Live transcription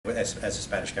as a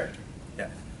Spanish character. Yeah.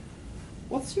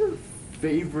 What's your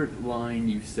favorite line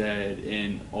you said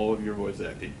in all of your voice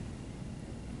acting?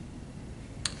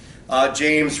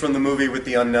 James from the movie with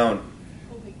the unknown.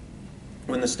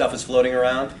 When the stuff is floating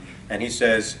around, and he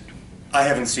says, "I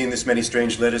haven't seen this many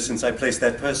strange letters since I placed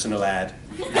that personal ad."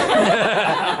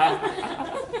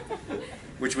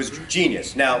 Which was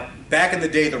genius. Now, back in the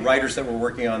day, the writers that were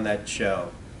working on that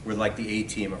show were like the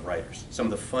A-team of writers. Some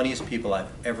of the funniest people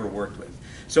I've ever worked with.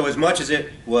 So as much as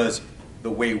it was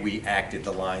the way we acted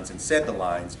the lines and said the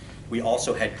lines, we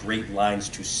also had great lines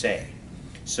to say.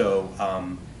 So,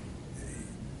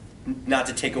 not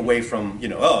to take away from, you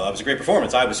know, oh, that was a great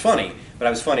performance, I was funny, but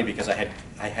I was funny because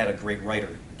I had a great writer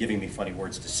giving me funny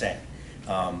words to say.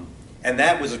 And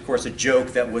that was, of course, a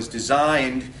joke that was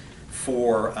designed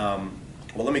for,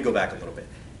 well, let me go back a little bit.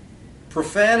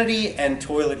 Profanity and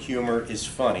toilet humor is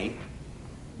funny,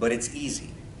 but it's easy.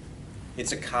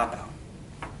 It's a cop-out.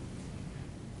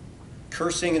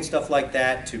 Cursing and stuff like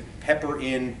that, to pepper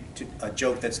in to a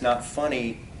joke that's not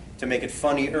funny, to make it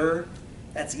funnier,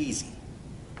 that's easy.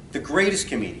 The greatest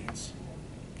comedians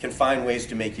can find ways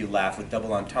to make you laugh with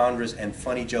double entendres and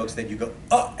funny jokes that you go,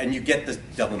 oh, and you get the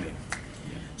double meaning.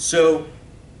 So,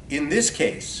 in this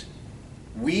case,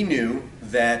 we knew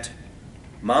that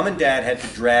Mom and Dad had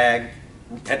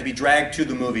to be dragged to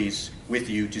the movies with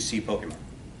you to see Pokemon,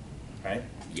 right?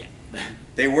 Yeah.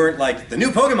 They weren't like, the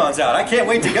new Pokemon's out, I can't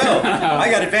wait to go. I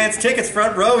got advanced tickets,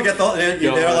 front row, we got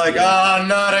they're like, oh,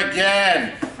 not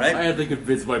again, right? I had to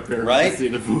convince my parents right? to see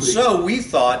the movie. So we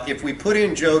thought if we put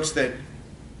in jokes that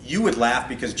you would laugh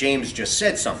because James just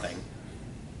said something,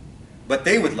 but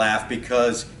they would laugh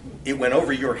because it went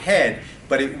over your head,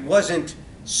 but it wasn't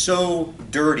so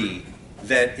dirty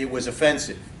that it was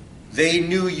offensive. They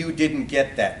knew you didn't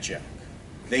get that joke.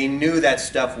 They knew that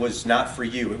stuff was not for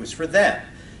you, it was for them.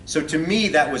 So to me,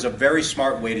 that was a very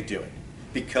smart way to do it,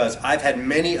 because I've had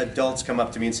many adults come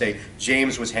up to me and say,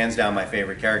 James was hands down my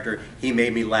favorite character. He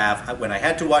made me laugh. When I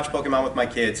had to watch Pokemon with my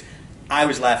kids, I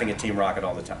was laughing at Team Rocket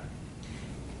all the time.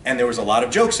 And there was a lot of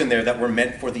jokes in there that were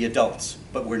meant for the adults,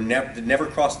 but were never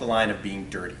crossed the line of being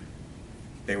dirty.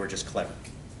 They were just clever.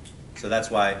 So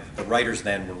that's why the writers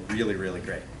then were really, really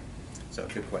great. So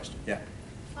good question. Yeah.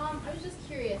 I was just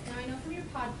curious. Now I know from your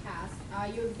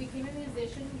podcast, you became a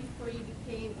musician before you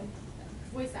became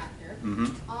a voice actor.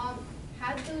 Mm-hmm.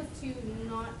 Had those two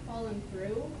not fallen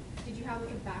through, did you have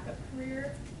like a backup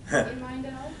career in mind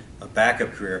at all? A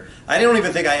backup career. I don't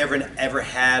even think I ever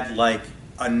had like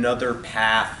another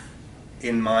path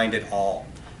in mind at all.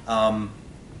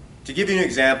 To give you an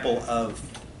example of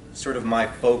sort of my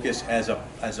focus as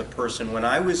a person, when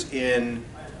I was in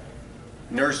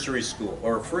nursery school,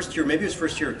 or first year, maybe it was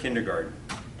first year of kindergarten,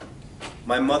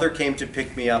 my mother came to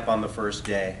pick me up on the first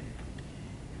day,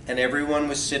 and everyone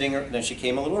was sitting, now she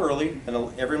came a little early,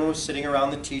 and everyone was sitting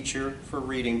around the teacher for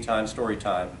reading time, story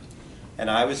time,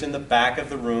 and I was in the back of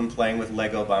the room playing with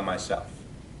Lego by myself.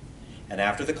 And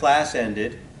after the class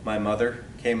ended, my mother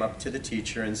came up to the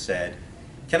teacher and said,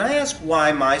 "Can I ask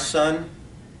why my son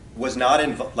was not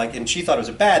involved," and she thought it was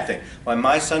a bad thing, why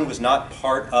my son was not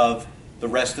part of the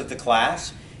rest of the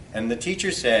class? And the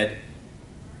teacher said,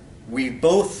 "We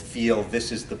both feel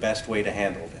this is the best way to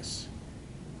handle this,"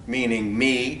 meaning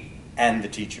me and the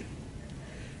teacher.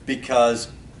 Because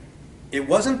it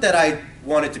wasn't that I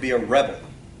wanted to be a rebel,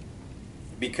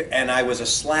 and I was a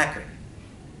slacker.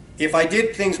 If I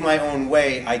did things my own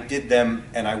way, I did them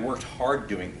and I worked hard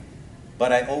doing them.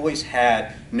 But I always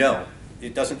had, no,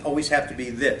 it doesn't always have to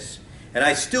be this. And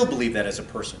I still believe that as a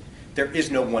person. There is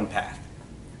no one path.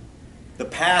 The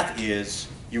path is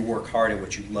you work hard at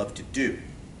what you love to do.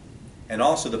 And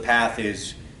also the path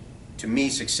is, to me,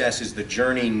 success is the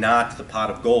journey, not the pot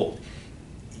of gold.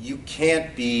 You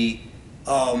can't be,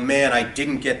 oh man, I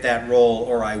didn't get that role,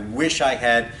 or I wish I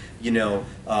had,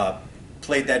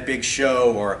 played that big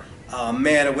show, or oh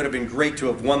man, it would have been great to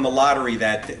have won the lottery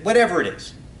that day. Whatever it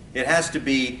is. It has to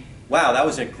be, wow, that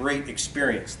was a great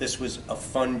experience. This was a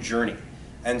fun journey.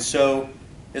 And so,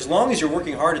 as long as you're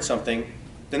working hard at something,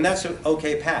 then that's an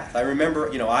okay path. I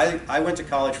remember, I went to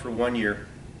college for 1 year,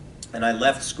 and I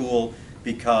left school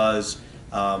because,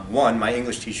 one, my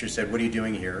English teacher said, "What are you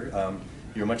doing here?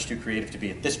 You're much too creative to be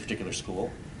at this particular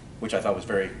school," which I thought was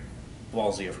very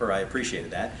ballsy of her. I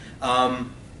appreciated that.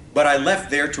 But I left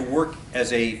there to work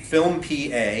as a film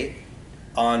PA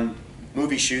on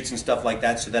movie shoots and stuff like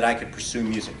that so that I could pursue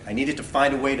music. I needed to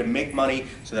find a way to make money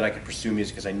so that I could pursue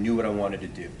music because I knew what I wanted to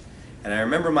do. And I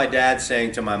remember my dad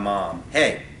saying to my mom,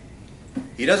 "Hey,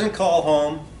 he doesn't call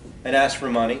home and ask for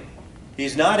money,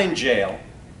 he's not in jail,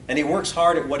 and he works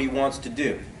hard at what he wants to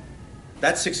do.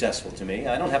 That's successful to me.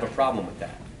 I don't have a problem with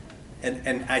that."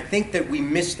 And I think that we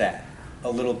miss that a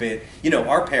little bit. You know,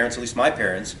 our parents, at least my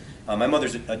parents, my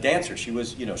mother's a dancer. She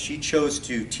was, you know, she chose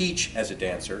to teach as a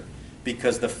dancer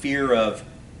because the fear of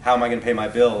how am I going to pay my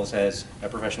bills as a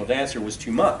professional dancer was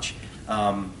too much.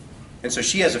 And so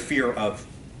she has a fear of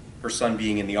her son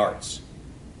being in the arts.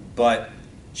 But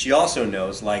she also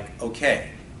knows, like,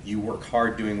 okay, you work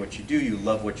hard doing what you do, you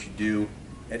love what you do.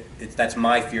 That's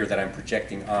my fear that I'm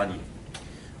projecting on you.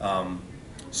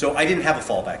 So I didn't have a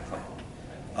fallback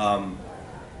plan.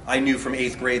 I knew from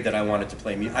 8th grade that I wanted to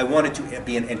play music. I wanted to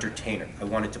be an entertainer. I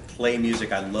wanted to play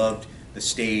music. I loved the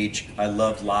stage. I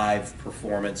loved live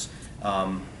performance.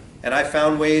 And I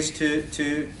found ways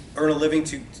to earn a living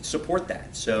to support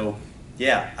that. So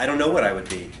yeah, I don't know what I would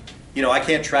be. You know, I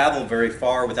can't travel very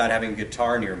far without having a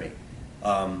guitar near me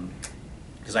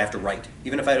because I have to write.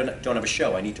 Even if I don't have a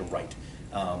show, I need to write.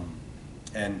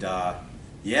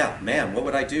 Yeah, man, what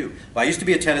would I do? Well, I used to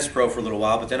be a tennis pro for a little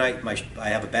while, but then I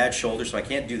have a bad shoulder, so I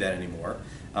can't do that anymore.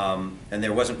 And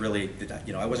there wasn't really,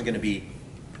 you know, I wasn't going to be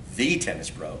the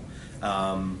tennis pro.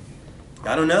 I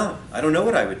don't know. I don't know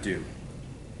what I would do.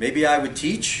 Maybe I would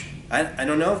teach. I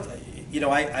don't know. You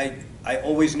know, I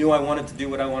always knew I wanted to do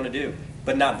what I want to do,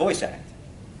 but not voice act.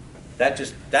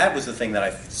 That was the thing that I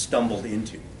stumbled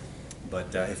into.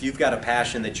 But if you've got a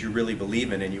passion that you really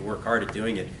believe in and you work hard at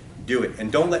doing it, do it.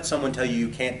 And don't let someone tell you you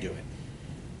can't do it.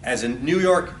 As a New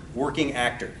York working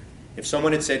actor, if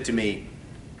someone had said to me,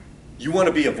 you want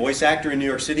to be a voice actor in New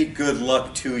York City, good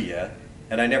luck to you,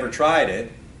 and I never tried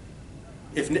it,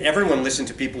 if everyone listened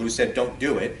to people who said don't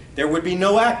do it, there would be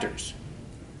no actors.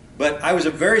 But I was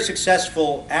a very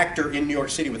successful actor in New York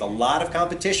City with a lot of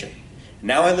competition.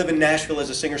 Now I live in Nashville as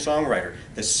a singer-songwriter.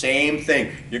 The same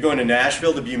thing. You're going to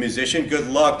Nashville to be a musician? Good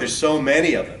luck. There's so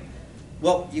many of them.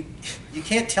 Well, you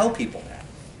can't tell people that.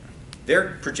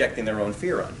 They're projecting their own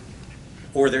fear on you,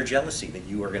 or their jealousy that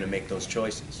you are going to make those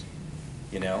choices.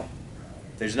 You know?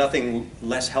 There's nothing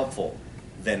less helpful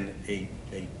than a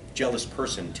jealous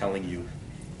person telling you,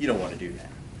 you don't want to do that.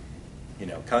 You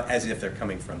know, as if they're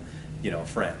coming from, you know, a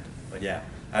friend. But yeah,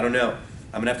 I don't know.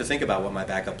 I'm going to have to think about what my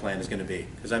backup plan is going to be.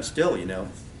 Because I'm still, you know,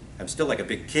 I'm still like a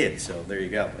big kid, so there you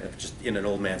go. I'm just in an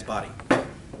old man's body. All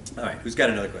right, who's got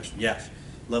another question? Yes.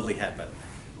 Lovely hat, by the way.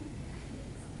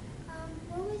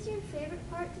 What was your favorite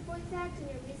part to voice act and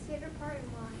your least favorite part and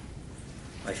why?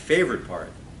 My favorite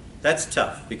part? That's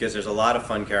tough because there's a lot of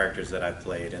fun characters that I've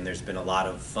played and there's been a lot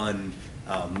of fun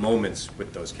moments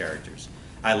with those characters.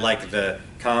 I like the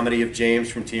comedy of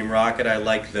James from Team Rocket. I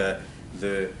like the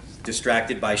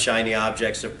distracted by shiny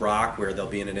objects of Brock, where they'll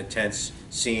be in an intense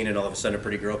scene and all of a sudden a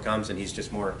pretty girl comes and he's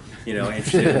just more, you know,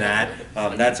 interested in that.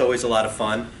 That's always a lot of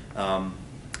fun.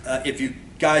 If you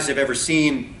guys have ever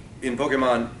seen in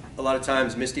Pokemon, a lot of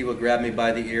times Misty will grab me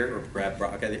by the ear or grab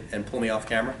Brock and pull me off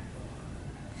camera.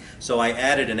 So I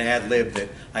added an ad lib that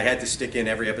I had to stick in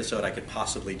every episode I could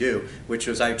possibly do, which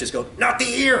was I would just go, not the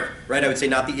ear, right? I would say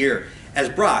not the ear as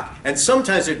Brock. And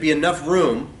sometimes there'd be enough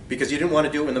room, because you didn't want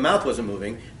to do it when the mouth wasn't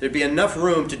moving, there'd be enough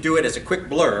room to do it as a quick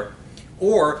blur,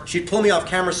 or she'd pull me off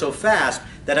camera so fast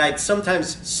that I'd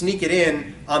sometimes sneak it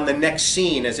in on the next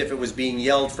scene as if it was being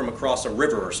yelled from across a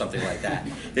river or something like that.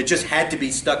 It just had to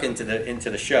be stuck into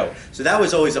the show. So that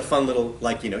was always a fun little,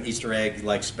 like, you know, Easter egg,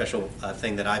 like, special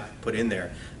thing that I put in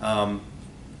there.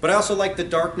 But I also like the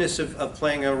darkness of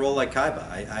playing a role like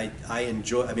Kaiba. I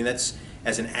enjoy, I mean, that's,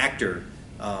 as an actor,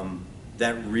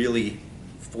 that really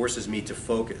forces me to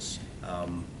focus.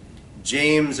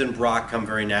 James and Brock come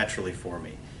very naturally for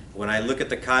me. When I look at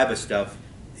the Kaiba stuff,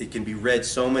 it can be read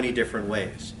so many different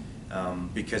ways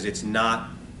because it's not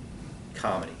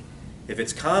comedy. If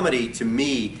it's comedy, to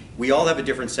me, we all have a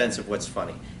different sense of what's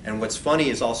funny. And what's funny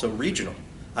is also regional.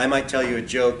 I might tell you a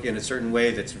joke in a certain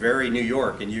way that's very New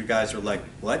York, and you guys are like,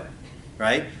 what?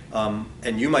 Right?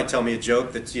 And you might tell me a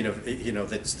joke that's, you know,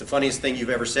 that's the funniest thing you've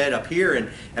ever said up here,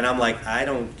 and I'm like, I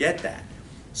don't get that.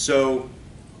 So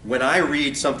when I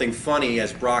read something funny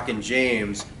as Brock and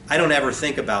James, I don't ever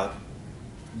think about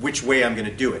which way I'm going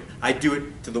to do it. I do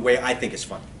it to the way I think is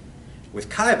funny. With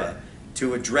Kaiba,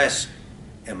 to address,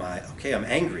 am I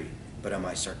angry, but am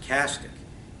I sarcastic?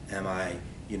 Am I,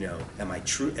 you know, am I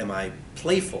true? Am I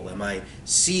playful? Am I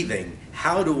seething?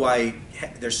 How do I?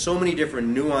 There's so many different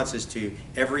nuances to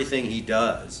everything he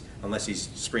does, unless he's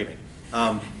screaming.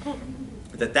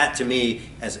 That to me,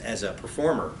 as a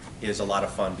performer, is a lot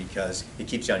of fun because it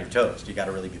keeps you on your toes. You got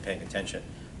to really be paying attention,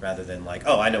 rather than like,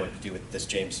 oh, I know what to do with this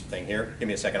James thing here. Give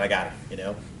me a second, I got it. You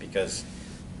know, because,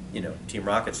 you know, Team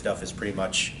Rocket stuff is pretty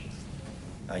much,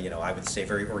 you know, I would say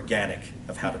very organic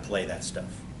of how to play that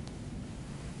stuff.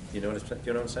 You know what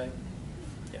I'm saying?